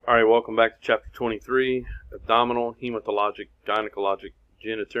Alright, welcome back to Chapter 23, Abdominal, Hematologic, Gynecologic,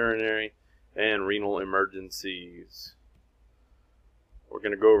 Genitourinary, and Renal Emergencies. We're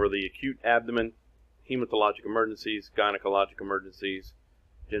going to go over the acute abdomen, hematologic emergencies, gynecologic emergencies,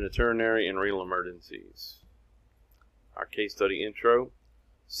 genitourinary, and renal emergencies. Our case study intro: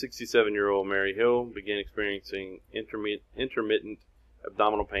 67-year-old Mary Hill began experiencing intermittent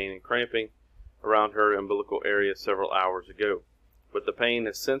abdominal pain and cramping around her umbilical area several hours ago, but the pain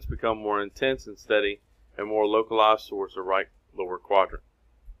has since become more intense and steady and more localized towards the right lower quadrant.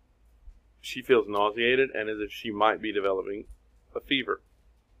 She feels nauseated and as if she might be developing a fever.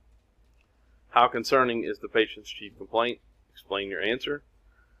 How concerning is the patient's chief complaint? Explain your answer.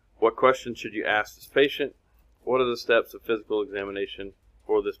 What questions should you ask this patient? What are the steps of physical examination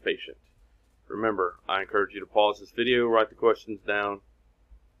for this patient? Remember, I encourage you to pause this video, write the questions down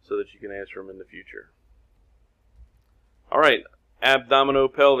so that you can answer them in the future. Alright.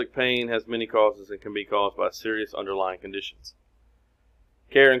 Abdominopelvic pain has many causes and can be caused by serious underlying conditions.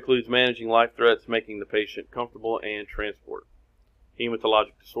 Care includes managing life threats, making the patient comfortable, and transport.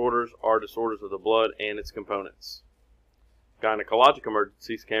 Hematologic disorders are disorders of the blood and its components. Gynecologic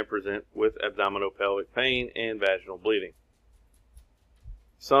emergencies can present with abdominopelvic pain and vaginal bleeding.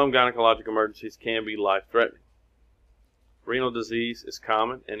 Some gynecologic emergencies can be life-threatening. Renal disease is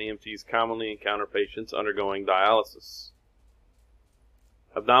common, and EMTs commonly encounter patients undergoing dialysis.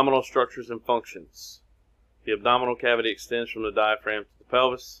 Abdominal structures and functions. The abdominal cavity extends from the diaphragm to the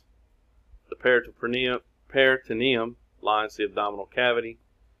pelvis. The peritoneum lines the abdominal cavity,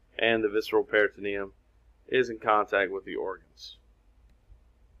 and the visceral peritoneum is in contact with the organs.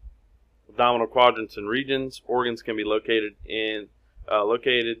 Abdominal quadrants and regions. Organs can be located in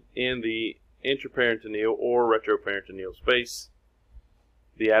the intraperitoneal or retroperitoneal space.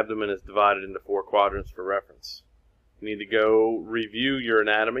 The abdomen is divided into 4 quadrants for reference. You need to go review your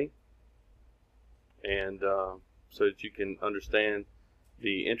anatomy, and so that you can understand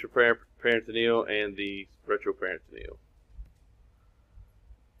the intraperitoneal and the retroperitoneal.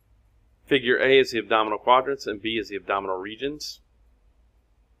 Figure A is the abdominal quadrants and B is the abdominal regions.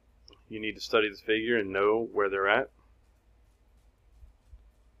 You need to study this figure and know where they're at.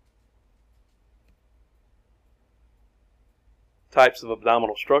 Types of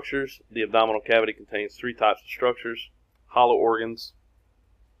abdominal structures. The abdominal cavity contains 3 types of structures: hollow organs,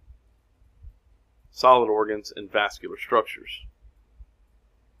 solid organs, and vascular structures.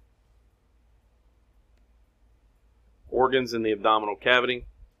 Organs in the abdominal cavity.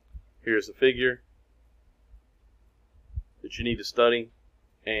 Here's a figure that you need to study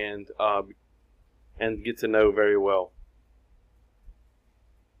and get to know very well.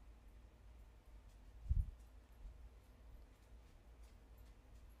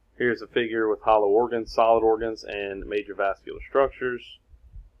 Here's a figure with hollow organs, solid organs, and major vascular structures.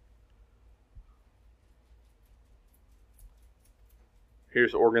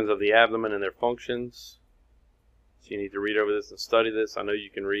 Here's organs of the abdomen and their functions. So you need to read over this and study this. I know you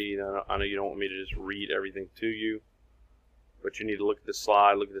can read. I know you don't want me to just read everything to you, but you need to look at this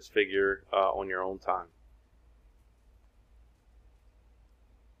slide, look at this figure on your own time.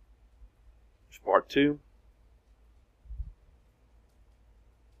 Part 2.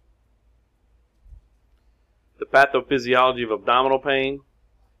 The pathophysiology of abdominal pain.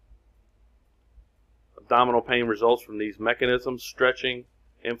 Abdominal pain results from these mechanisms: stretching,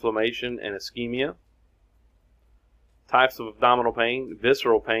 inflammation, and ischemia. Types of abdominal pain.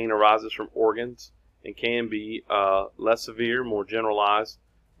 Visceral pain arises from organs and can be less severe, more generalized,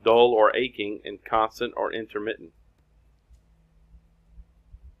 dull or aching, and constant or intermittent.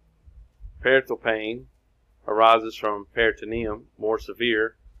 Parietal pain arises from peritoneum, more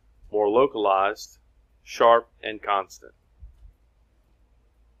severe, more localized, sharp, and constant.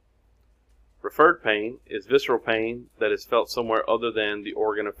 Referred pain is visceral pain that is felt somewhere other than the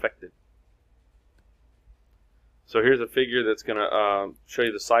organ affected. So here's a figure that's going to show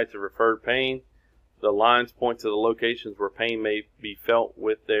you the sites of referred pain. The lines point to the locations where pain may be felt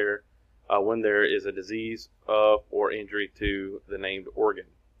when there is a disease of or injury to the named organ.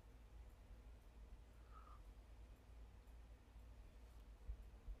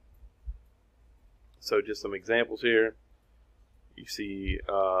 So just some examples here. You see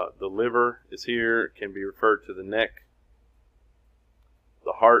the liver is here, can be referred to the neck.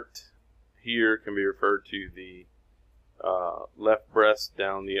 The heart here can be referred to the left breast,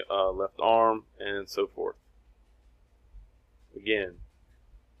 down the left arm, and so forth. Again,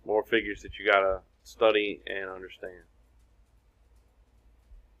 more figures that you gotta study and understand.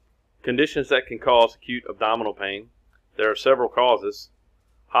 Conditions that can cause acute abdominal pain. There are several causes.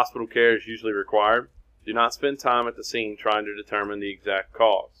 Hospital care is usually required. Do not spend time at the scene trying to determine the exact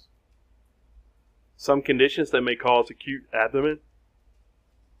cause. Some conditions that may cause acute abdomen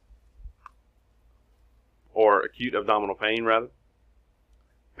or acute abdominal pain, rather: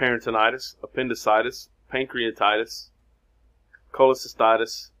 peritonitis, appendicitis, pancreatitis,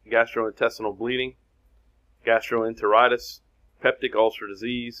 cholecystitis, gastrointestinal bleeding, gastroenteritis, peptic ulcer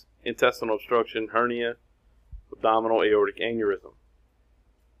disease, intestinal obstruction, hernia, abdominal aortic aneurysm.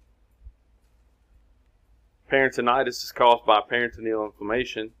 Peritonitis is caused by peritoneal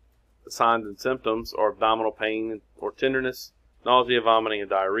inflammation. The signs and symptoms are abdominal pain or tenderness, nausea, vomiting, and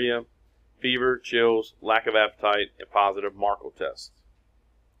diarrhea, fever, chills, lack of appetite, and positive Markle test.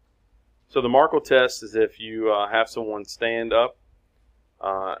 So the Markle test is if you have someone stand up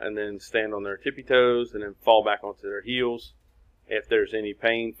and then stand on their tippy toes and then fall back onto their heels. If there's any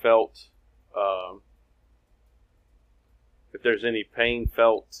pain felt,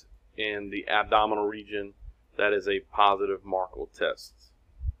 in the abdominal region, that is a positive Markle test.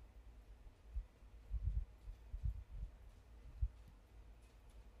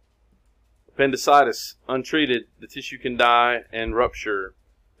 Appendicitis, untreated, the tissue can die and rupture.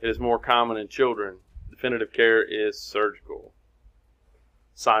 It is more common in children. Definitive care is surgical.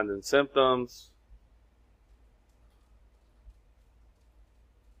 Signs and symptoms: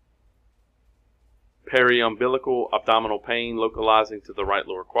 periumbilical abdominal pain localizing to the right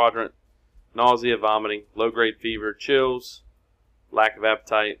lower quadrant, nausea, vomiting, low-grade fever, chills, lack of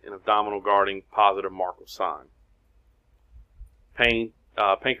appetite, and abdominal guarding, positive Markle sign. Pain,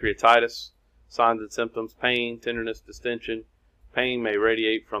 pancreatitis, signs and symptoms: pain, tenderness, distension. Pain may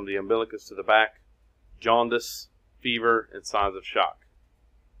radiate from the umbilicus to the back, jaundice, fever, and signs of shock.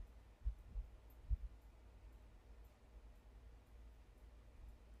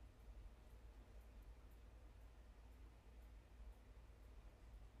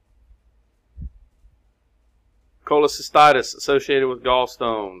 Cholecystitis associated with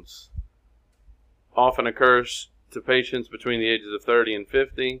gallstones often occurs to patients between the ages of 30 and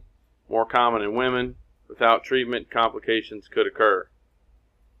 50, more common in women. Without treatment, complications could occur.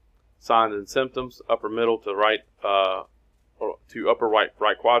 Signs and symptoms: upper middle to right to upper right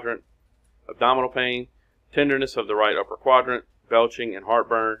quadrant, abdominal pain, tenderness of the right upper quadrant, belching and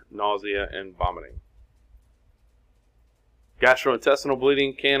heartburn, nausea and vomiting. Gastrointestinal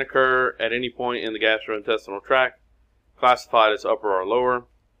bleeding can occur at any point in the gastrointestinal tract, classified as upper or lower.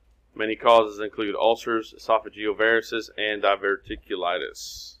 Many causes include ulcers, esophageal varices, and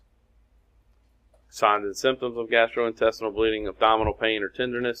diverticulitis. Signs and symptoms of gastrointestinal bleeding: abdominal pain or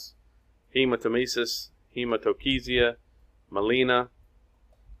tenderness, hematemesis, hematochezia, melena,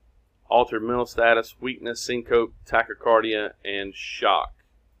 altered mental status, weakness, syncope, tachycardia, and shock.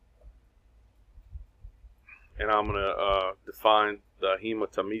 And I'm going to define the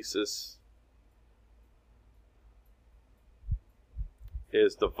hematemesis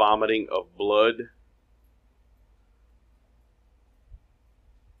is the vomiting of blood.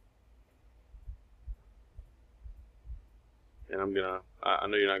 And I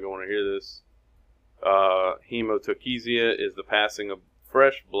know you're not going to hear this. Hematochezia is the passing of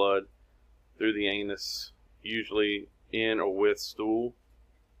fresh blood through the anus, usually in or with stool.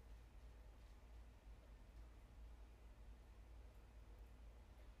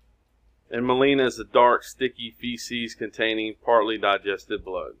 And melena is the dark, sticky feces containing partly digested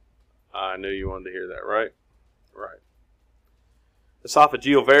blood. I knew you wanted to hear that, right? Right.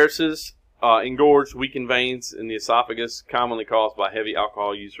 Esophageal varices, engorged, weakened veins in the esophagus, commonly caused by heavy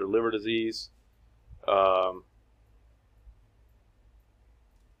alcohol use or liver disease.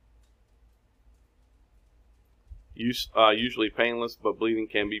 Usually painless, but bleeding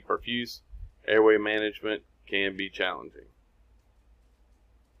can be profuse. Airway management can be challenging.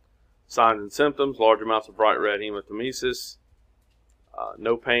 Signs and symptoms: large amounts of bright red hematemesis,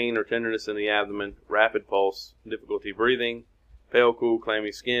 no pain or tenderness in the abdomen, rapid pulse, difficulty breathing, pale, cool,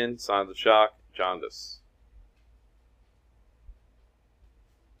 clammy skin, signs of shock, jaundice.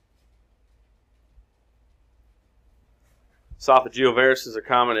 Esophageal varices are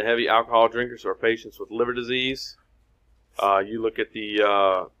common in heavy alcohol drinkers or patients with liver disease. You look at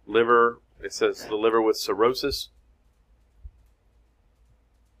the liver, it says the liver with cirrhosis.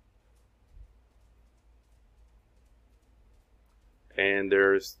 And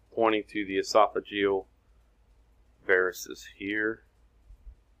there's pointing to the esophageal varices here.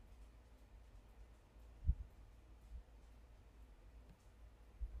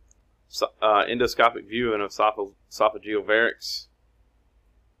 So, endoscopic view of an esophageal varix.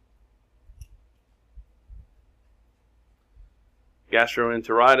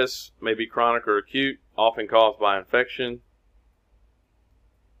 Gastroenteritis may be chronic or acute, often caused by infection.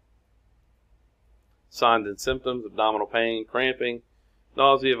 Signs and symptoms: abdominal pain, cramping,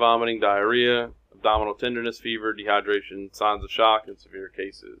 nausea, vomiting, diarrhea, abdominal tenderness, fever, dehydration, signs of shock in severe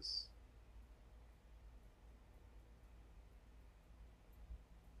cases.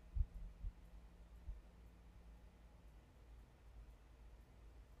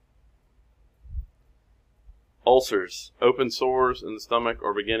 Ulcers: open sores in the stomach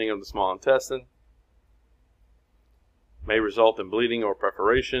or beginning of the small intestine. May result in bleeding or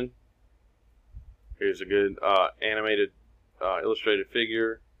perforation. Here's a good animated illustrated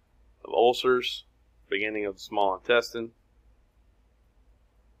figure of ulcers, beginning of the small intestine.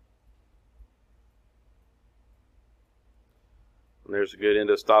 And there's a good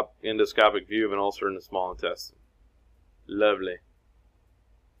endoscopic view of an ulcer in the small intestine. Lovely.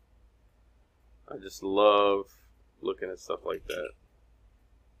 I just love looking at stuff like that.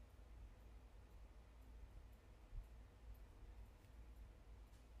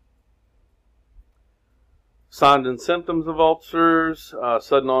 Signs and symptoms of ulcers: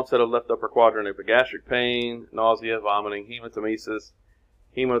 sudden onset of left upper quadrant epigastric pain, nausea, vomiting, hematemesis,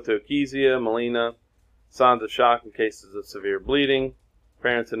 hematochezia, melena, signs of shock in cases of severe bleeding,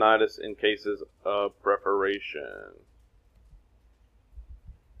 peritonitis in cases of perforation.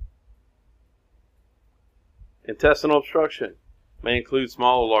 Intestinal obstruction may include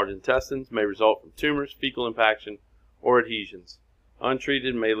small or large intestines, may result from tumors, fecal impaction, or adhesions.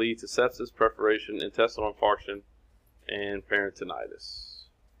 Untreated may lead to sepsis, perforation, intestinal infarction, and peritonitis.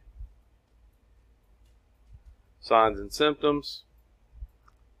 Signs and symptoms: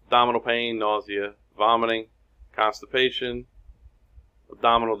 abdominal pain, nausea, vomiting, constipation,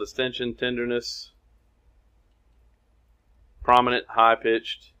 abdominal distension, tenderness, prominent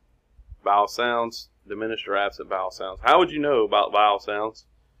high-pitched bowel sounds, diminished or absent bowel sounds. How would you know about bowel sounds?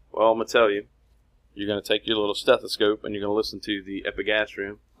 Well, I'm going to tell you. You're going to take your little stethoscope and you're going to listen to the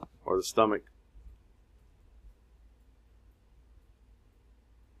epigastrium, or the stomach.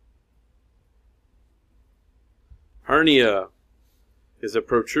 Hernia is a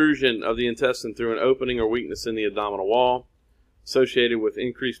protrusion of the intestine through an opening or weakness in the abdominal wall, associated with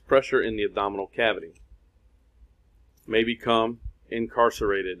increased pressure in the abdominal cavity. May become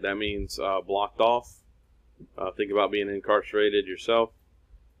incarcerated. That means blocked off. Think about being incarcerated yourself.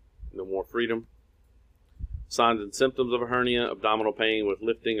 No more freedom. Signs and symptoms of a hernia: abdominal pain with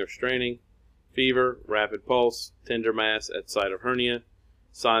lifting or straining, fever, rapid pulse, tender mass at site of hernia.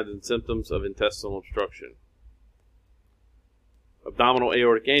 Signs and symptoms of intestinal obstruction. Abdominal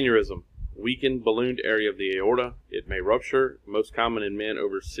aortic aneurysm: weakened, ballooned area of the aorta. It may rupture, most common in men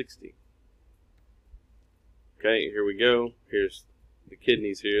over 60. Okay, here we go. Here's the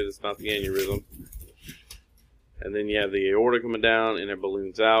kidneys here. That's not the aneurysm. And then you have the aorta coming down, and it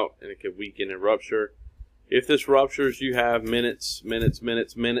balloons out, and it can weaken and rupture. If this ruptures, you have minutes to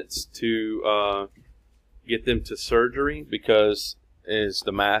get them to surgery, because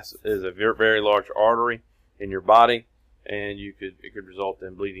the mass is a very, very large artery in your body, and it could result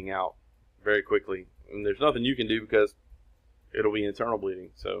in bleeding out very quickly. And there's nothing you can do because it'll be internal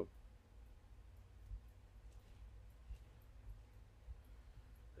bleeding. So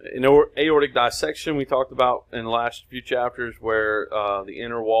in aortic dissection, we talked about in the last few chapters, where the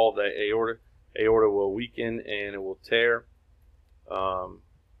inner wall of the aorta will weaken and it will tear,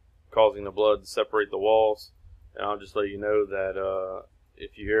 causing the blood to separate the walls. And I'll just let you know that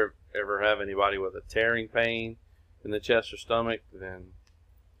if you ever have anybody with a tearing pain in the chest or stomach, then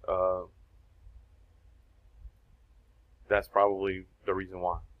that's probably the reason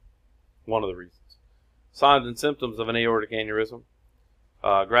why. One of the reasons. Signs and symptoms of an aortic aneurysm: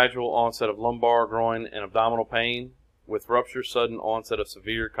 gradual onset of lumbar, groin, and abdominal pain with rupture, sudden onset of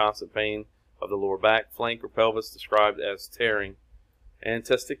severe constant pain of the lower back, flank, or pelvis, described as tearing, and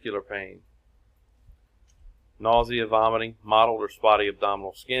testicular pain. Nausea, vomiting, mottled or spotty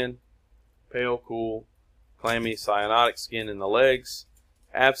abdominal skin, pale, cool, clammy, cyanotic skin in the legs,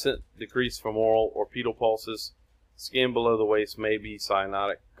 absent, decreased femoral or pedal pulses, skin below the waist may be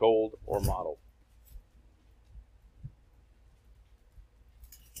cyanotic, cold, or mottled.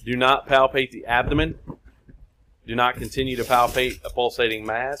 Do not palpate the abdomen. Do not continue to palpate a pulsating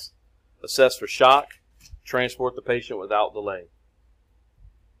mass. Assess for shock. Transport the patient without delay.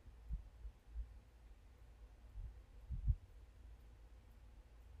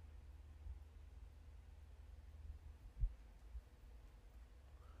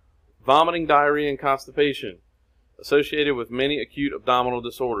 Vomiting, diarrhea, and constipation, associated with many acute abdominal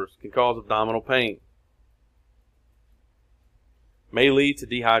disorders, can cause abdominal pain. May lead to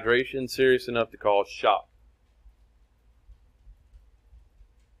dehydration serious enough to cause shock.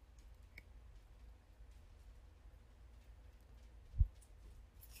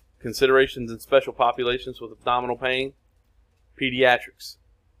 Considerations in special populations with abdominal pain. Pediatrics.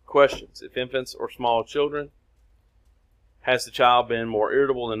 Questions. If infants or small children. Has the child been more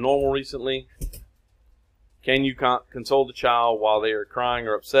irritable than normal recently? Can you console the child while they are crying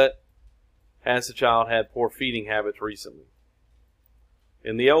or upset? Has the child had poor feeding habits recently?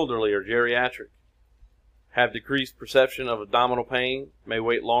 In the elderly or geriatric. Have decreased perception of abdominal pain, may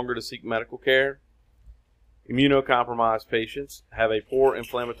wait longer to seek medical care. Immunocompromised patients have a poor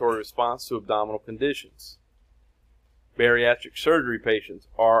inflammatory response to abdominal conditions. Bariatric surgery patients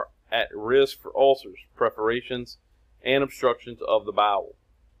are at risk for ulcers, perforations, and obstructions of the bowel.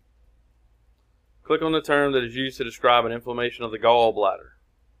 Click on the term that is used to describe an inflammation of the gallbladder.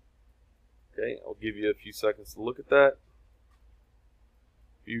 Okay, I'll give you a few seconds to look at that.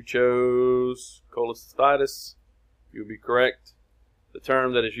 If you chose cholecystitis, you would be correct. The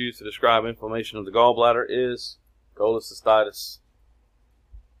term that is used to describe inflammation of the gallbladder is cholecystitis.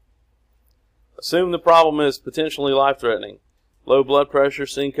 Assume the problem is potentially life-threatening. Low blood pressure,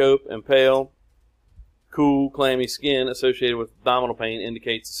 syncope, and pale, cool, clammy skin associated with abdominal pain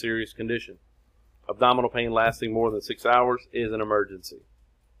indicates a serious condition. Abdominal pain lasting more than 6 hours is an emergency.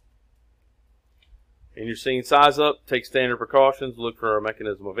 In your scene size up, take standard precautions. Look for a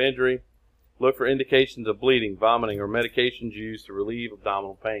mechanism of injury. Look for indications of bleeding, vomiting, or medications used to relieve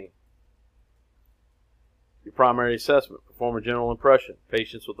abdominal pain. Your primary assessment. Perform a general impression.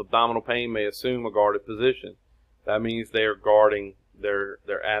 Patients with abdominal pain may assume a guarded position. That means they are guarding their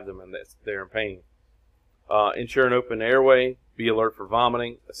abdomen. They're in pain. Ensure an open airway. Be alert for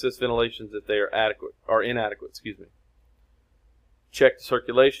vomiting. Assist ventilations if they are inadequate. Check the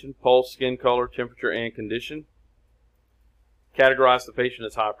circulation, pulse, skin color, temperature, and condition. Categorize the patient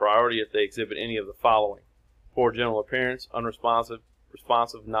as high priority if they exhibit any of the following: poor general appearance, unresponsive,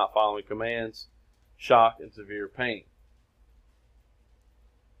 responsive, not following commands, shock, and severe pain.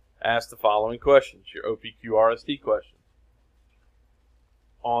 Ask the following questions, your OPQ-RST questions.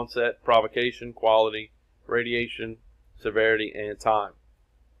 Onset, provocation, quality, radiation, severity, and time.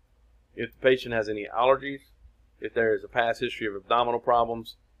 If the patient has any allergies, if there is a past history of abdominal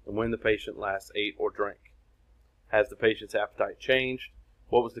problems, and when the patient last ate or drank. Has the patient's appetite changed?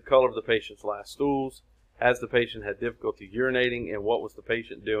 What was the color of the patient's last stools? Has the patient had difficulty urinating, and what was the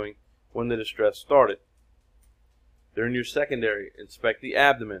patient doing when the distress started? During your secondary, inspect the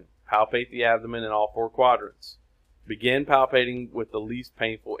abdomen. Palpate the abdomen in all 4 quadrants. Begin palpating with the least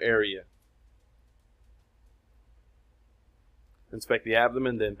painful area. Inspect the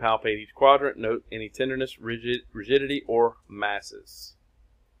abdomen, then palpate each quadrant. Note any tenderness, rigidity, or masses.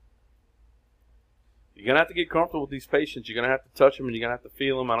 You're going to have to get comfortable with these patients. You're going to have to touch them and you're going to have to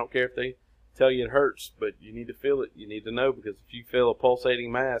feel them. I don't care if they tell you it hurts, but you need to feel it. You need to know, because if you feel a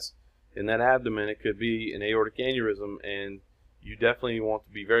pulsating mass in that abdomen, it could be an aortic aneurysm, and you definitely want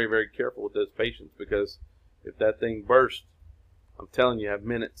to be very, very careful with those patients, because if that thing bursts, I'm telling you, you have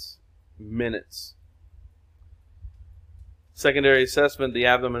minutes. Secondary assessment, the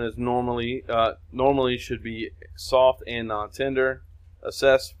abdomen is normally should be soft and non-tender.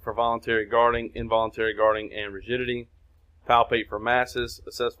 Assess for voluntary guarding, involuntary guarding, and rigidity. Palpate for masses.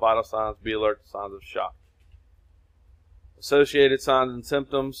 Assess vital signs. Be alert to signs of shock. Associated signs and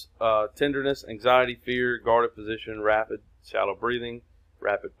symptoms: tenderness, anxiety, fear, guarded position, rapid, shallow breathing,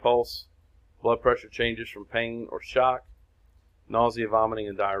 rapid pulse, blood pressure changes from pain or shock, nausea, vomiting,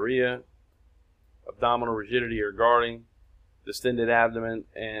 and diarrhea, abdominal rigidity or guarding, distended abdomen,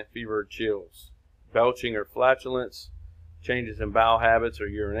 and fever or chills, belching or flatulence, changes in bowel habits or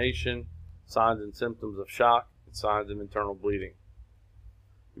urination, signs and symptoms of shock, and signs of internal bleeding.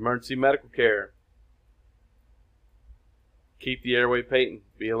 Emergency medical care. Keep the airway patent.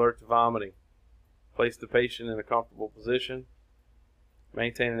 Be alert to vomiting. Place the patient in a comfortable position.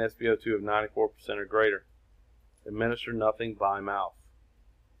 Maintain an SpO2 of 94% or greater. Administer nothing by mouth.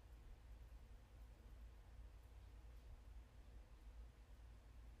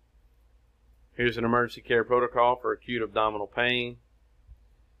 Here's an emergency care protocol for acute abdominal pain.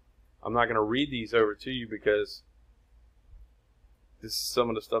 I'm not going to read these over to you because this is some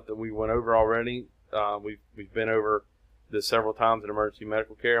of the stuff that we went over already. We've been over this several times in emergency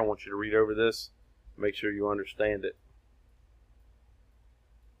medical care. I want you to read over this, make sure you understand it.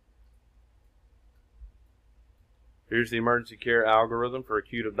 Here's the emergency care algorithm for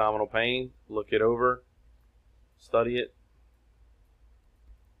acute abdominal pain. Look it over, study it.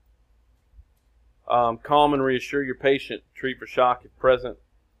 Calm and reassure your patient. Treat for shock if present,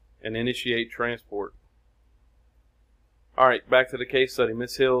 and initiate transport. All right, back to the case study.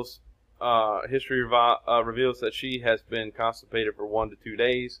 Miss Hill's history reveals that she has been constipated for 1 to 2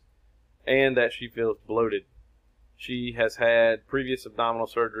 days, and that she feels bloated. She has had previous abdominal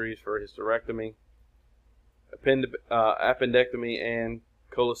surgeries for hysterectomy, appendectomy, and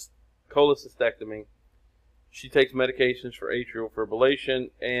cholecystectomy. She takes medications for atrial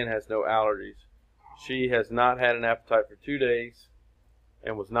fibrillation and has no allergies. She has not had an appetite for 2 days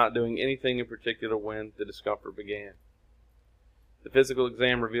and was not doing anything in particular when the discomfort began. The physical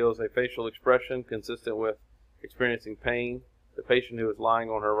exam reveals a facial expression consistent with experiencing pain. The patient, who is lying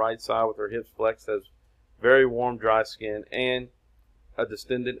on her right side with her hips flexed, has very warm, dry skin and a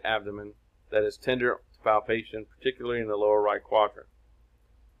distended abdomen that is tender to palpation, particularly in the lower right quadrant.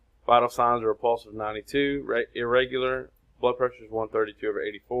 Vital signs are a pulse of 92, irregular, blood pressure is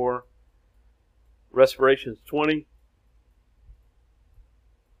 132/84, respiration is 20,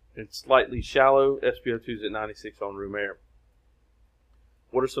 and slightly shallow. SpO2 is at 96 on room air.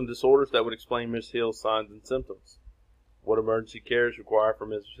 What are some disorders that would explain Ms. Hill's signs and symptoms? What emergency care is required for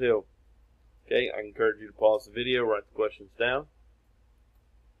Mrs. Hill? Okay, I encourage you to pause the video, write the questions down.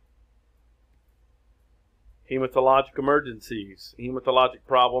 Hematologic emergencies. Hematologic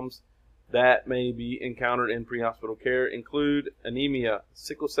problems that may be encountered in pre-hospital care include anemia,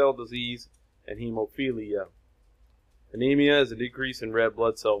 sickle cell disease, and hemophilia. Anemia is a decrease in red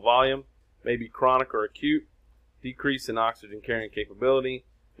blood cell volume, may be chronic or acute. Decrease in oxygen carrying capability,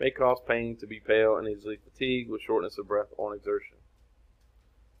 may cause pain, to be pale and easily fatigued with shortness of breath on exertion.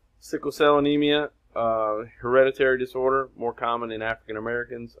 Sickle cell anemia, hereditary disorder, more common in African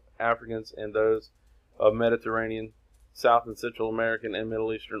Americans, Africans, and those of Mediterranean, South and Central American, and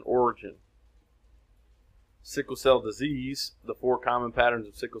Middle Eastern origin. Sickle cell disease, the 4 common patterns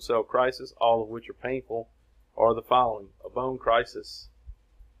of sickle cell crisis, all of which are painful, are the following: a bone crisis,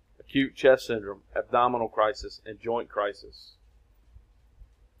 acute chest syndrome, abdominal crisis, and joint crisis.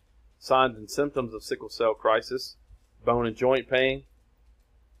 Signs and symptoms of sickle cell crisis: bone and joint pain,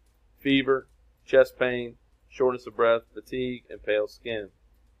 fever, chest pain, shortness of breath, fatigue, and pale skin.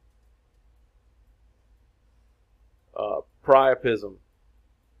 Priapism,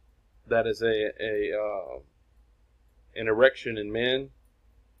 that is an erection in men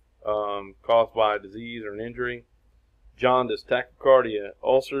caused by a disease or an injury. Jaundice, tachycardia,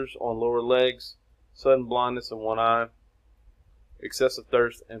 ulcers on lower legs, sudden blindness in one eye, excessive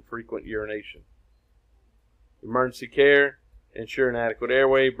thirst, and frequent urination. Emergency care: ensure an adequate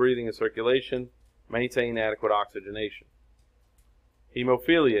airway, breathing, and circulation. Maintain adequate oxygenation.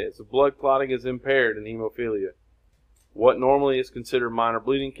 Hemophilia is blood clotting is impaired in hemophilia. What normally is considered minor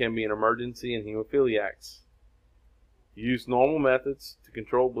bleeding can be an emergency in hemophiliacs. Use normal methods to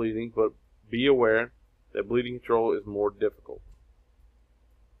control bleeding, but be aware that bleeding control is more difficult.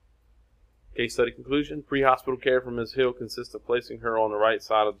 Case study conclusion: pre-hospital care for Ms. Hill consists of placing her on the right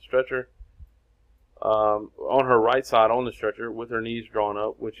side of the stretcher, with her knees drawn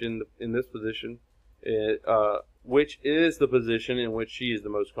up, which in this position, which is the position in which she is the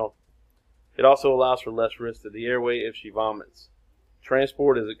most comfortable. It also allows for less risk to the airway if she vomits.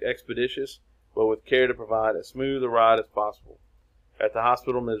 Transport is expeditious, but with care to provide as smooth a ride as possible. At the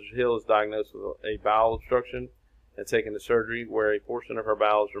hospital, Ms. Hill is diagnosed with a bowel obstruction and taken to surgery, where a portion of her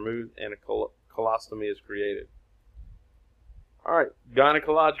bowel is removed and a colostomy is created. All right,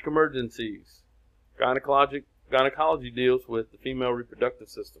 gynecologic emergencies. Gynecology deals with the female reproductive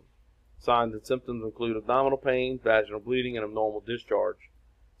system. Signs and symptoms include abdominal pain, vaginal bleeding, and abnormal discharge.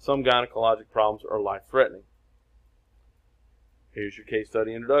 Some gynecologic problems are life-threatening. Here's your case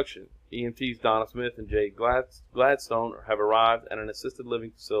study introduction. EMTs Donna Smith and Jay Gladstone have arrived at an assisted living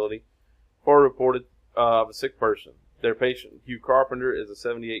facility for a report of a sick person. Their patient, Hugh Carpenter, is a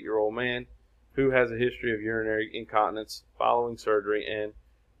 78-year-old man who has a history of urinary incontinence following surgery and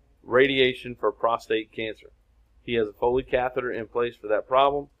radiation for prostate cancer. He has a Foley catheter in place for that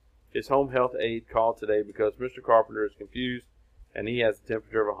problem. His home health aide called today because Mr. Carpenter is confused and he has a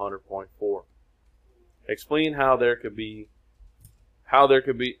temperature of 100.4. Explain how there could be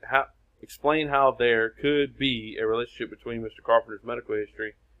a relationship between Mr. Carpenter's medical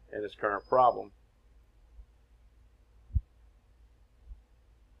history and his current problem.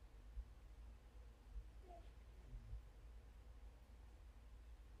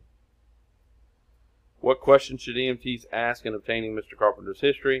 What questions should EMTs ask in obtaining Mr. Carpenter's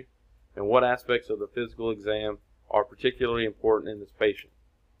history, and what aspects of the physical exam are particularly important in this patient?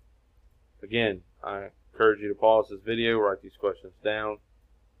 Again, I encourage you to pause this video, write these questions down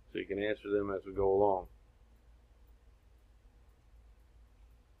so you can answer them as we go along.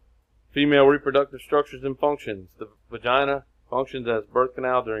 Female reproductive structures and functions. The vagina functions as birth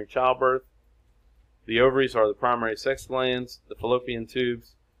canal during childbirth. The ovaries are the primary sex glands. The fallopian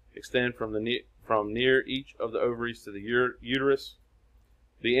tubes extend from near each of the ovaries to the uterus.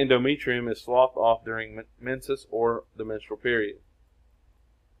 The endometrium is sloughed off during menses or the menstrual period.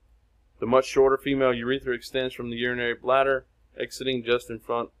 The much shorter female urethra extends from the urinary bladder, exiting just in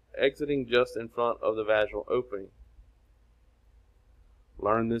front of the vaginal opening.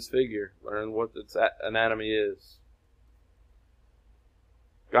 Learn this figure. Learn what its anatomy is.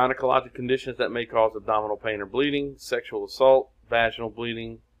 Gynecologic conditions that may cause abdominal pain or bleeding: sexual assault, vaginal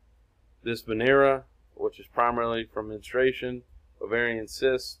bleeding, dysmenorrhea, which is primarily from menstruation, ovarian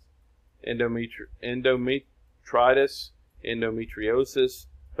cysts, endometritis, endometriosis,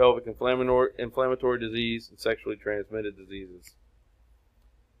 pelvic inflammatory disease, and sexually transmitted diseases.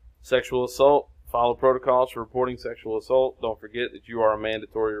 Sexual assault. Follow protocols for reporting sexual assault. Don't forget that you are a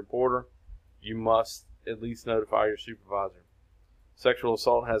mandatory reporter. You must at least notify your supervisor. Sexual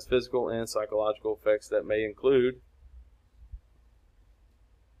assault has physical and psychological effects that may include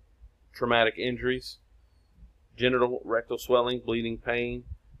traumatic injuries, genital rectal swelling, bleeding, pain,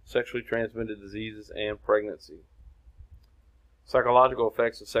 sexually transmitted diseases, and pregnancy. Psychological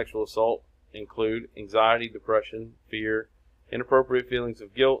effects of sexual assault include anxiety, depression, fear, inappropriate feelings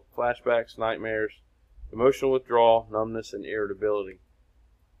of guilt, flashbacks, nightmares, emotional withdrawal, numbness, and irritability.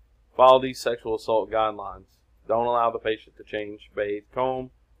 Follow these sexual assault guidelines. Don't allow the patient to change, bathe,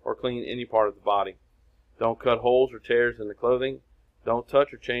 comb, or clean any part of the body. Don't cut holes or tears in the clothing. Don't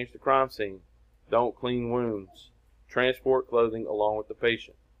touch or change the crime scene. Don't clean wounds. Transport clothing along with the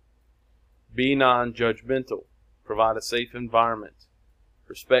patient. Be non-judgmental. Provide a safe environment.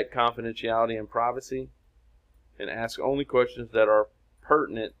 Respect confidentiality and privacy. And ask only questions that are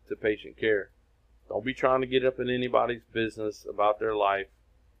pertinent to patient care. Don't be trying to get up in anybody's business about their life.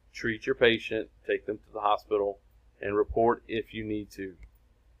 Treat your patient, take them to the hospital, and report if you need to.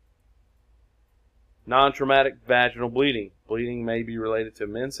 Non-traumatic vaginal bleeding. Bleeding may be related to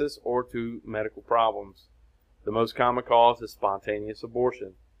menses or to medical problems. The most common cause is spontaneous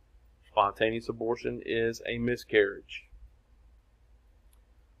abortion. Spontaneous abortion is a miscarriage.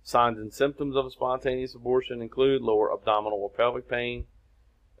 Signs and symptoms of a spontaneous abortion include lower abdominal or pelvic pain,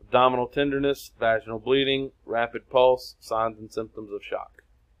 abdominal tenderness, vaginal bleeding, rapid pulse, signs and symptoms of shock.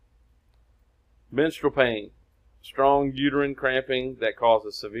 Menstrual pain. Strong uterine cramping that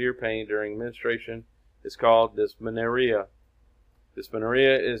causes severe pain during menstruation is called dysmenorrhea.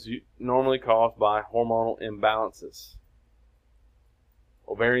 Dysmenorrhea is normally caused by hormonal imbalances.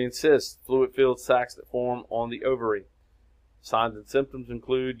 Ovarian cysts, fluid-filled sacs that form on the ovary. Signs and symptoms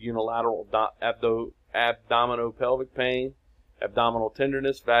include unilateral abdominopelvic pain, abdominal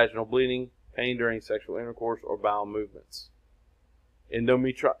tenderness, vaginal bleeding, pain during sexual intercourse, or bowel movements.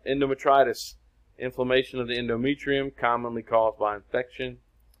 Endometritis, inflammation of the endometrium commonly caused by infection.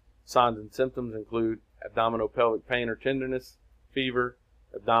 Signs and symptoms include abdominopelvic pain or tenderness, fever,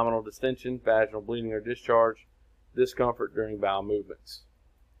 abdominal distension, vaginal bleeding or discharge, discomfort during bowel movements.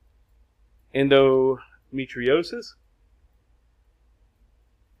 Endometriosis.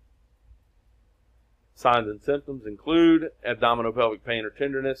 Signs and symptoms include abdominopelvic pain or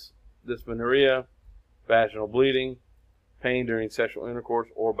tenderness, dysmenorrhea, vaginal bleeding, pain during sexual intercourse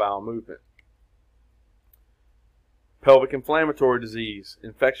or bowel movement. Pelvic inflammatory disease,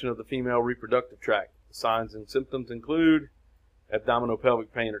 infection of the female reproductive tract. Signs and symptoms include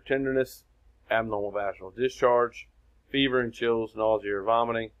abdominopelvic pain or tenderness, abnormal vaginal discharge, fever and chills, nausea or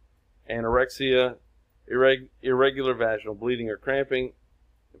vomiting, anorexia, irregular vaginal bleeding or cramping,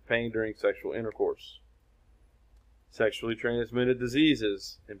 and pain during sexual intercourse. Sexually transmitted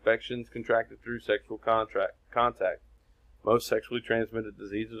diseases, infections contracted through sexual contact. Most sexually transmitted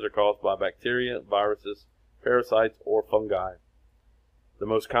diseases are caused by bacteria, viruses, parasites, or fungi. The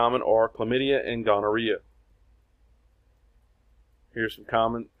most common are chlamydia and gonorrhea. Here's some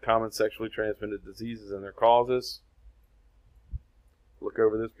common sexually transmitted diseases and their causes. Look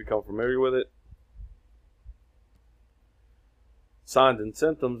over this, become familiar with it. Signs and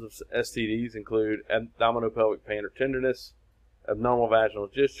symptoms of STDs include abdominopelvic pain or tenderness, abnormal vaginal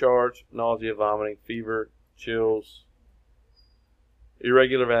discharge, nausea, vomiting, fever, chills,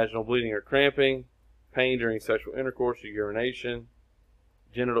 irregular vaginal bleeding or cramping, pain during sexual intercourse or urination,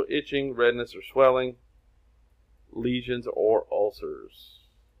 genital itching, redness or swelling, lesions or ulcers.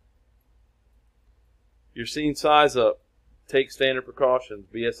 You're seeing size up. Take standard precautions,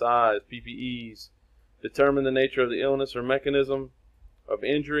 BSIs, PPEs. Determine the nature of the illness or mechanism of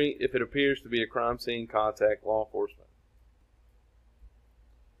injury. If it appears to be a crime scene, contact law enforcement.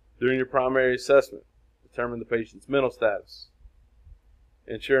 During your primary assessment, determine the patient's mental status.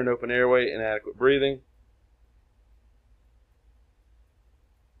 Ensure an open airway and adequate breathing.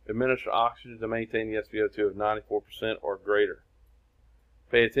 Administer oxygen to maintain the SpO2 of 94% or greater.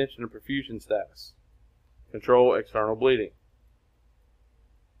 Pay attention to perfusion status. Control external bleeding.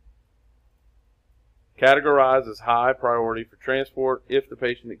 Categorized as high priority for transport if the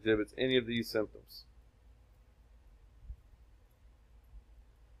patient exhibits any of these symptoms: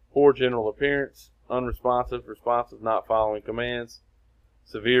 poor general appearance, unresponsive, responsive, not following commands,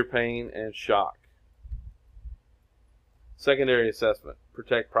 severe pain, and shock. Secondary assessment: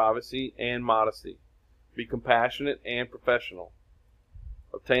 protect privacy and modesty. Be compassionate and professional.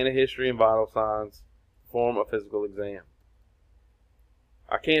 Obtain a history and vital signs. Perform a physical exam.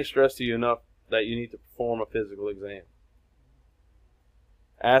 I can't stress to you enough that you need to perform a physical exam.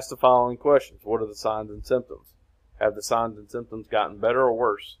 Ask the following questions. What are the signs and symptoms? Have the signs and symptoms gotten better or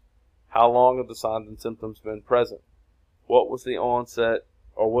worse? How long have the signs and symptoms been present? What was the onset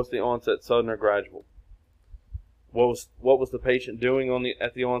sudden or gradual? What was the patient doing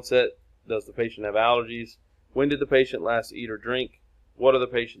at the onset? Does the patient have allergies? When did the patient last eat or drink? What are the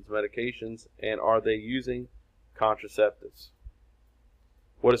patient's medications, and are they using contraceptives?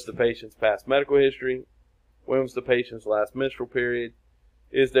 What is the patient's past medical history? When was the patient's last menstrual period?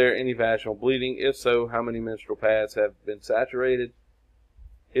 Is there any vaginal bleeding? If so, how many menstrual pads have been saturated?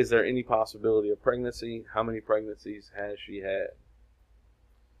 Is there any possibility of pregnancy? How many pregnancies has she had?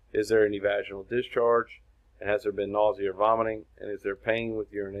 Is there any vaginal discharge? And has there been nausea or vomiting? And is there pain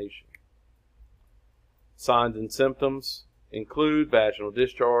with urination? Signs and symptoms include vaginal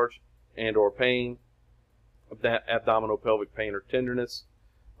discharge and or pain, abdominal pelvic pain or tenderness,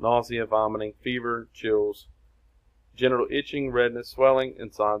 nausea, vomiting, fever, chills, genital itching, redness, swelling,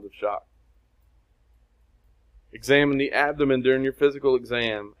 and signs of shock. Examine the abdomen during your physical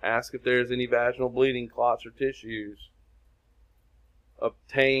exam. Ask if there is any vaginal bleeding, clots, or tissues.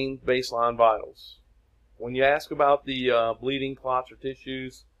 Obtain baseline vitals. When you ask about the bleeding, clots, or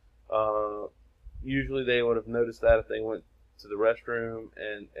tissues, usually they would have noticed that if they went to the restroom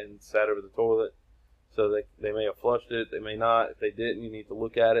and sat over the toilet. So they may have flushed it, they may not. If they didn't, you need to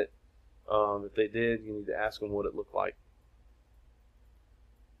look at it. If they did, you need to ask them what it looked like.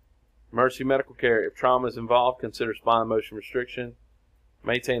 Emergency medical care. If trauma is involved, consider spine motion restriction.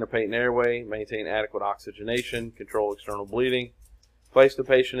 Maintain a patent airway. Maintain adequate oxygenation. Control external bleeding. Place the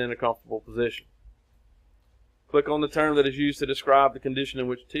patient in a comfortable position. Click on the term that is used to describe the condition in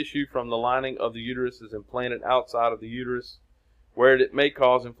which tissue from the lining of the uterus is implanted outside of the uterus, where it may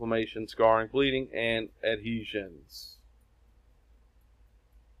cause inflammation, scarring, bleeding, and adhesions.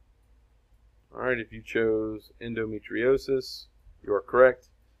 Alright, if you chose endometriosis, you are correct.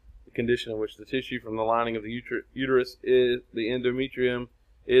 The condition in which the tissue from the lining of the uterus is the endometrium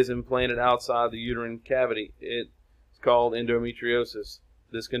is implanted outside the uterine cavity. It's called endometriosis.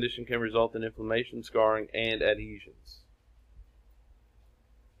 This condition can result in inflammation, scarring, and adhesions.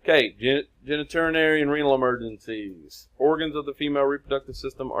 Okay, genitourinary and renal emergencies. Organs of the female reproductive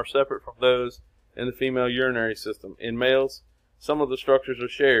system are separate from those in the female urinary system. In males, some of the structures are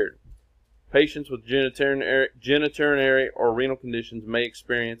shared. Patients with genitourinary or renal conditions may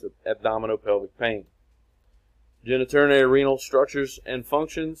experience abdominal pelvic pain. Genitourinary renal structures and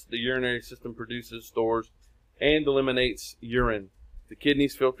functions. The urinary system produces, stores, and eliminates urine. The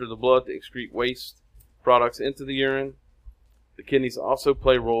kidneys filter the blood to excrete waste products into the urine. The kidneys also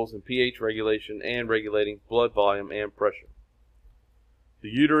play roles in pH regulation and regulating blood volume and pressure.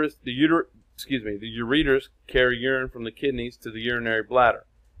 The ureters carry urine from the kidneys to the urinary bladder.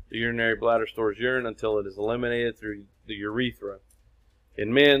 The urinary bladder stores urine until it is eliminated through the urethra.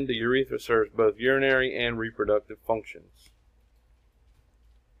 In men, the urethra serves both urinary and reproductive functions.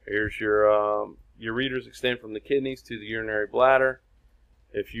 Here's your ureters extend from the kidneys to the urinary bladder.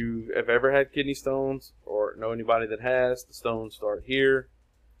 If you have ever had kidney stones or know anybody that has, the stones start here.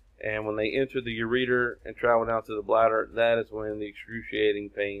 And when they enter the ureter and travel down to the bladder, that is when the excruciating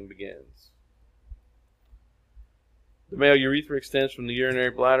pain begins. The male urethra extends from the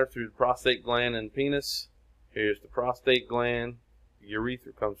urinary bladder through the prostate gland and penis. Here's the prostate gland. The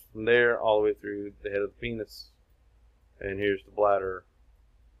urethra comes from there all the way through the head of the penis. And here's the bladder.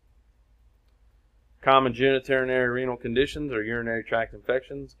 Common genitourinary renal conditions are urinary tract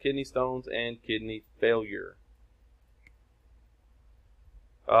infections, kidney stones, and kidney failure.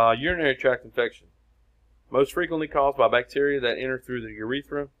 Urinary tract infection. Most frequently caused by bacteria that enter through the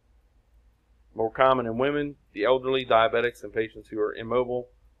urethra. More common in women, the elderly, diabetics, and patients who are immobile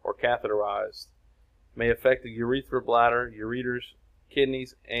or catheterized. May affect the urethra, bladder, ureters,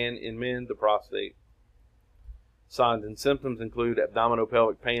 kidneys, and in men, the prostate. Signs and symptoms include abdominal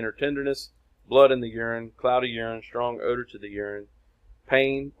pelvic pain or tenderness, blood in the urine, cloudy urine, strong odor to the urine,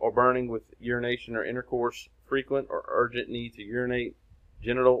 pain or burning with urination or intercourse, frequent or urgent need to urinate,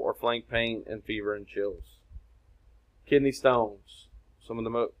 genital or flank pain, and fever and chills. Kidney stones. Some of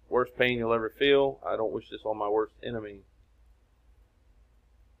the worst pain you'll ever feel. I don't wish this on my worst enemy.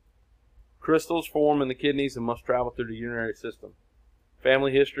 Crystals form in the kidneys and must travel through the urinary system.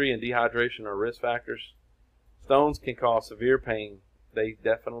 Family history and dehydration are risk factors. Stones can cause severe pain. They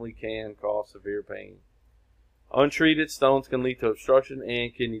definitely can cause severe pain. Untreated, stones can lead to obstruction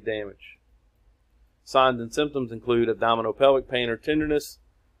and kidney damage. Signs and symptoms include abdominal pelvic pain or tenderness,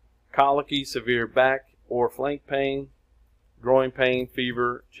 colicky, severe back or flank pain, groin pain,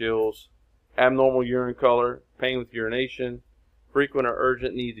 fever, chills, abnormal urine color, pain with urination, frequent or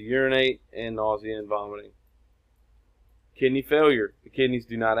urgent need to urinate, and nausea and vomiting. Kidney failure. The kidneys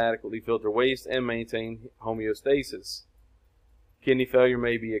do not adequately filter waste and maintain homeostasis. Kidney failure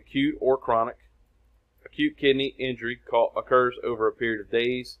may be acute or chronic. Acute kidney injury occurs over a period of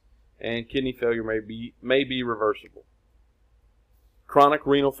days, and kidney failure may be reversible. Chronic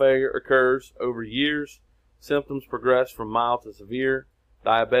renal failure occurs over years. Symptoms progress from mild to severe.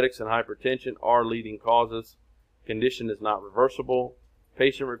 Diabetics and hypertension are leading causes. Condition is not reversible.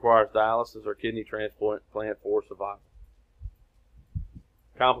 Patient requires dialysis or kidney transplant for survival.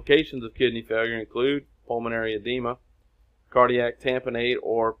 Complications of kidney failure include pulmonary edema, cardiac tamponade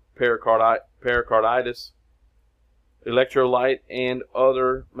or pericarditis, electrolyte and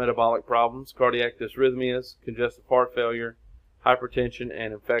other metabolic problems, cardiac dysrhythmias, congestive heart failure, hypertension,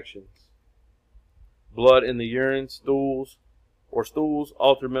 and infections. Blood in the urine, stools,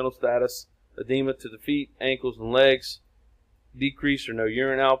 altered mental status, edema to the feet, ankles, and legs, decreased or no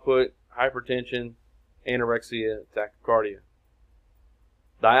urine output, hypertension, anorexia, tachycardia.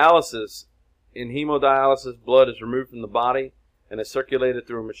 Dialysis. In hemodialysis, blood is removed from the body and is circulated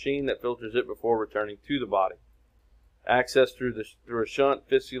through a machine that filters it before returning to the body. Access through a shunt,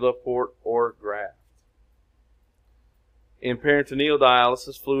 fistula, port, or graft. In peritoneal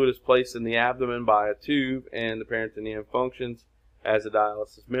dialysis, fluid is placed in the abdomen by a tube, and the peritoneum functions as a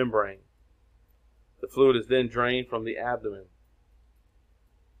dialysis membrane. The fluid is then drained from the abdomen.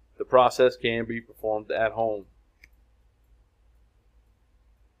 The process can be performed at home.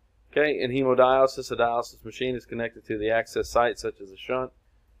 Okay, in hemodialysis, a dialysis machine is connected to the access site, such as a shunt,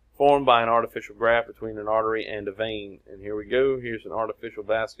 formed by an artificial graft between an artery and a vein. And here we go. Here's an artificial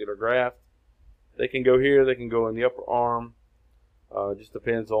vascular graft. They can go here. They can go in the upper arm. Just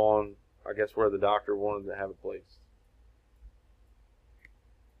depends on, I guess, where the doctor wanted to have it placed.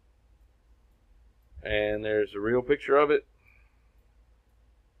 And there's a real picture of it.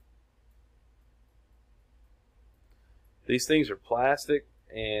 These things are plastic,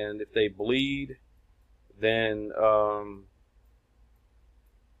 and if they bleed, then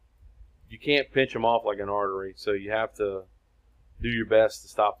you can't pinch them off like an artery, so you have to do your best to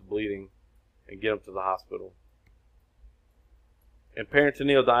stop the bleeding and get them to the hospital. In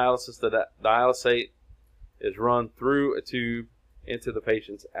peritoneal dialysis, the dialysate is run through a tube into the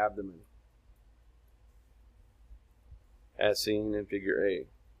patient's abdomen, as seen in Figure A.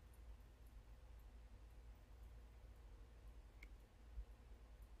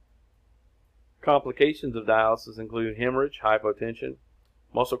 Complications of dialysis include hemorrhage, hypotension,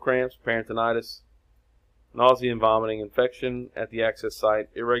 muscle cramps, peritonitis, nausea and vomiting, infection at the access site,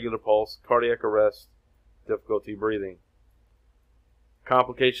 irregular pulse, cardiac arrest, difficulty breathing.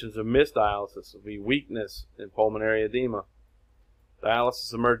 Complications of missed dialysis will be weakness and pulmonary edema.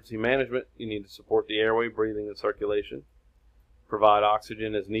 Dialysis emergency management, you need to support the airway, breathing, and circulation. Provide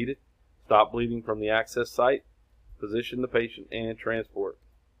oxygen as needed. Stop bleeding from the access site. Position the patient and transport.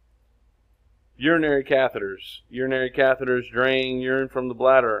 Urinary catheters. Urinary catheters drain urine from the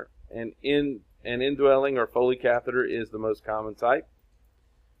bladder. An indwelling or Foley catheter is the most common type.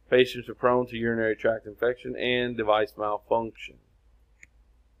 Patients are prone to urinary tract infection and device malfunction.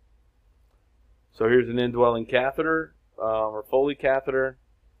 So here's an indwelling catheter or Foley catheter.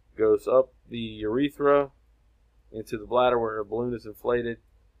 Goes up the urethra into the bladder where a balloon is inflated,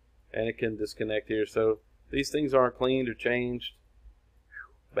 and it can disconnect here. So these things aren't cleaned or changed.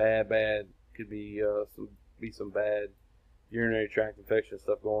 Bad. Could be some bad urinary tract infection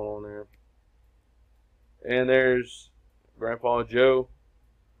stuff going on there. And there's Grandpa Joe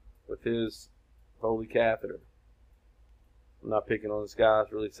with his Foley catheter. I'm not picking on this guy.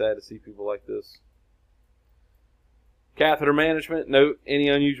 It's really sad to see people like this. Catheter management. Note any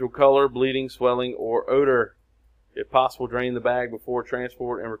unusual color, bleeding, swelling, or odor. If possible, drain the bag before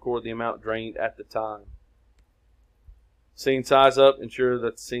transport and record the amount drained at the time. Scene size up. Ensure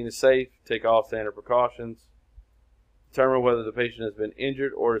that the scene is safe. Take all standard precautions. Determine whether the patient has been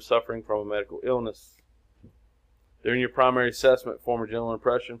injured or is suffering from a medical illness. During your primary assessment, form a general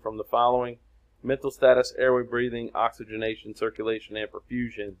impression from the following: mental status, airway, breathing, oxygenation, circulation, and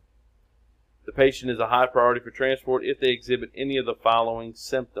perfusion. The patient is a high priority for transport if they exhibit any of the following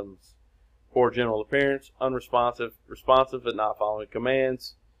symptoms: poor general appearance, unresponsive, responsive but not following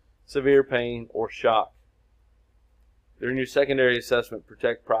commands, severe pain, or shock. During your secondary assessment,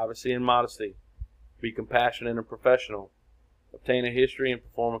 protect privacy and modesty. Be compassionate and professional. Obtain a history and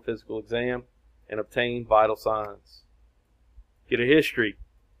perform a physical exam, and obtain vital signs. Get a history.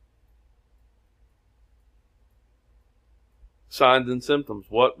 Signs and symptoms: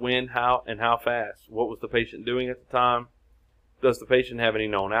 what, when, how, and how fast. What was the patient doing at the time? Does the patient have any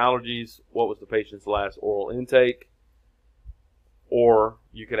known allergies? What was the patient's last oral intake? Or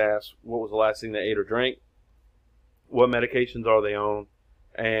you could ask, what was the last thing they ate or drank? What medications are they on?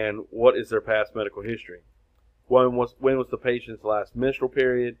 And what is their past medical history? When was the patient's last menstrual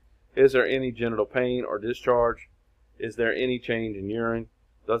period? Is there any genital pain or discharge? Is there any change in urine?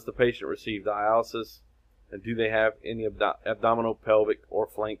 Does the patient receive dialysis? And do they have any abdominal, pelvic, or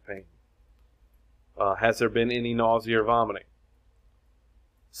flank pain? Has there been any nausea or vomiting?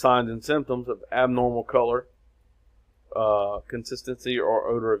 Signs and symptoms of abnormal color, consistency or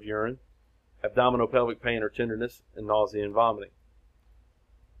odor of urine, abdominal, pelvic pain or tenderness, and nausea and vomiting.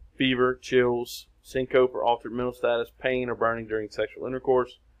 Fever, chills, syncope or altered mental status, pain or burning during sexual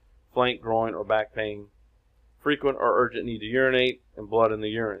intercourse, flank, groin, or back pain, frequent or urgent need to urinate, and blood in the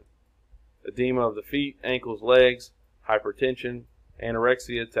urine. Edema of the feet, ankles, legs, hypertension,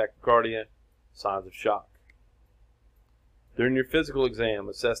 anorexia, tachycardia, signs of shock. During your physical exam,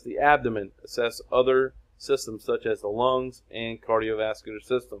 assess the abdomen, assess other systems such as the lungs and cardiovascular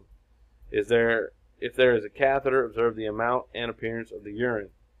system. If there is a catheter, observe the amount and appearance of the urine.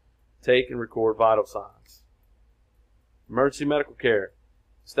 Take and record vital signs. Emergency medical care: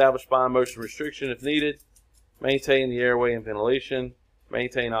 establish spine motion restriction if needed, maintain the airway and ventilation,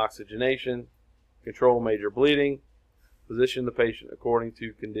 maintain oxygenation, control major bleeding, position the patient according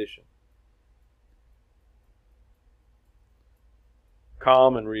to condition.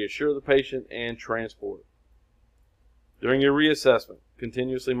 Calm and reassure the patient and transport. During your reassessment,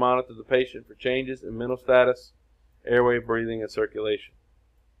 continuously monitor the patient for changes in mental status, airway, breathing, and circulation.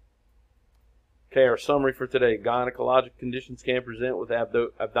 Okay, our summary for today: gynecologic conditions can present with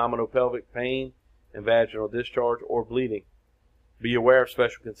abdominopelvic pain and vaginal discharge or bleeding. Be aware of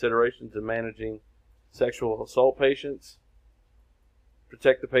special considerations in managing sexual assault patients.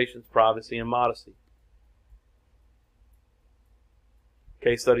 Protect the patient's privacy and modesty.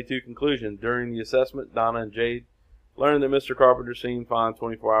 Case Study 2 conclusion: during the assessment, Donna and Jade learned that Mr. Carpenter seemed fine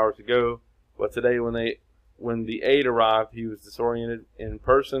 24 hours ago, but today when the aide arrived, he was disoriented in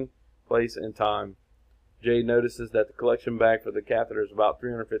person, place, and time. Jade notices that the collection bag for the catheter is about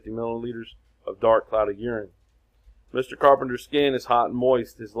 350 milliliters of dark cloudy urine. Mr. Carpenter's skin is hot and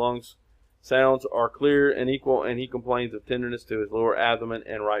moist. His lungs sounds are clear and equal, and he complains of tenderness to his lower abdomen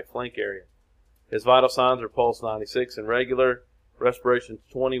and right flank area. His vital signs are pulse 96 and regular, respiration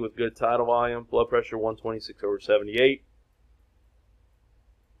 20 with good tidal volume, blood pressure 126/78,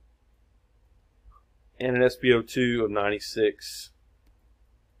 and an SpO2 of 96.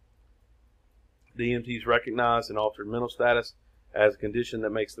 The EMTs recognize an altered mental status as a condition that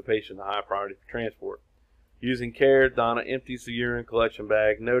makes the patient a high priority for transport. Using care, Donna empties the urine collection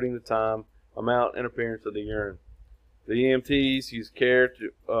bag, noting the time, amount, and appearance of the urine. The EMTs use care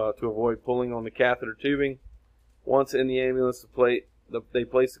to avoid pulling on the catheter tubing. Once in the ambulance, they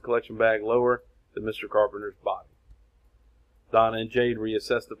place the collection bag lower than Mr. Carpenter's body. Donna and Jade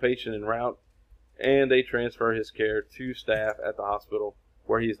reassess the patient en route, and they transfer his care to staff at the hospital,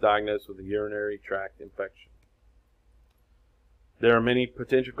 where he is diagnosed with a urinary tract infection. There are many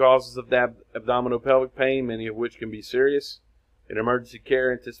potential causes of abdominopelvic pain, many of which can be serious. In emergency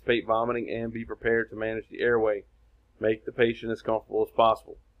care, anticipate vomiting and be prepared to manage the airway. Make the patient as comfortable as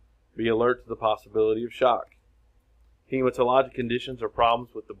possible. Be alert to the possibility of shock. Hematologic conditions are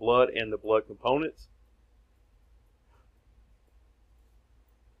problems with the blood and the blood components.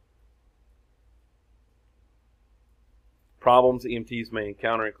 Problems EMTs may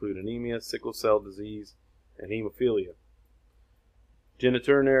encounter include anemia, sickle cell disease, and hemophilia.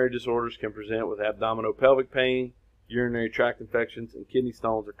 Genitourinary disorders can present with abdominopelvic pain. Urinary tract infections and kidney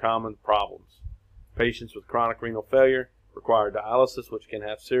stones are common problems. Patients with chronic renal failure require dialysis, which can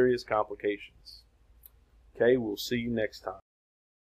have serious complications. Okay, we'll see you next time.